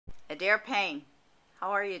Adair Payne, how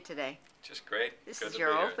are you today? Just great. This Good is to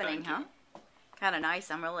your be here. opening, Thank huh? Kind of nice.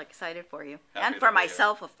 I'm really excited for you. Happy And to for be here.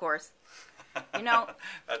 myself, of course. You know,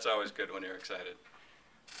 That's always good when you're excited.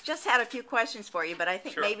 just had a few questions for you, but I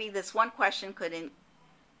think Sure. maybe this one question could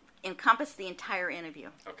encompass the entire interview.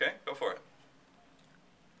 Okay, go for it.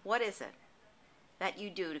 What is it that you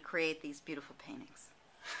do to create these beautiful paintings?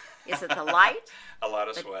 Is it the light? A lot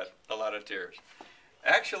of sweat, a lot of tears.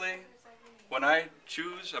 Actually, when I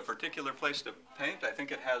choose a particular place to paint, I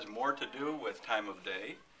think it has more to do with time of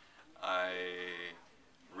day. I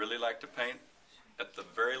really like to paint at the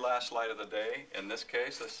very last light of the day. In this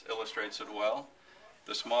case, this illustrates it well.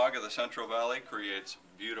 The smog of the Central Valley creates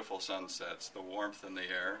beautiful sunsets, the warmth in the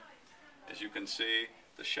air. As you can see,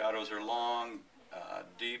 the shadows are long,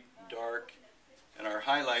 deep, dark, and our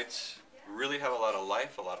highlights really have a lot of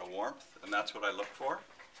life, a lot of warmth, and that's what I look for.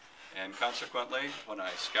 And consequently, when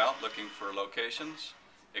I scout looking for locations,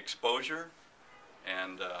 exposure,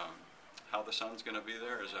 and how the sun's going to be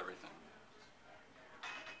there is everything.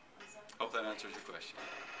 Hope that answers your question.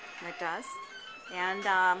 It does. And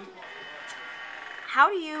how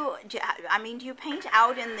do you, do you paint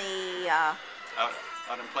out in the... Out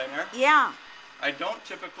in plein air? Yeah. I don't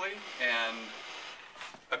typically, and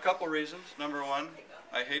a couple reasons. Number one,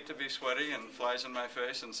 I hate to be sweaty and flies in my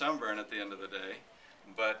face and sunburn at the end of the day.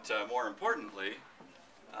 But more importantly,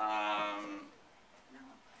 I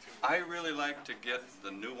really like to get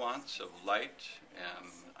the nuance of light,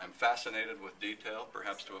 and I'm fascinated with detail,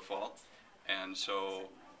 perhaps to a fault. And so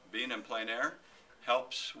being in plein air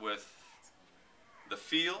helps with the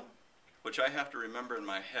feel, which I have to remember in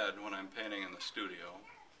my head when I'm painting in the studio.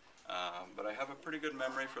 But I have a pretty good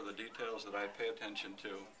memory for the details that I pay attention to,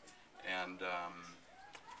 and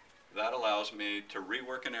that allows me to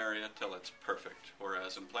rework an area till it's perfect.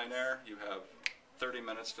 Whereas in plein air, you have 30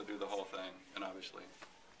 minutes to do the whole thing, and obviously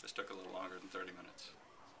this took a little longer than 30 minutes.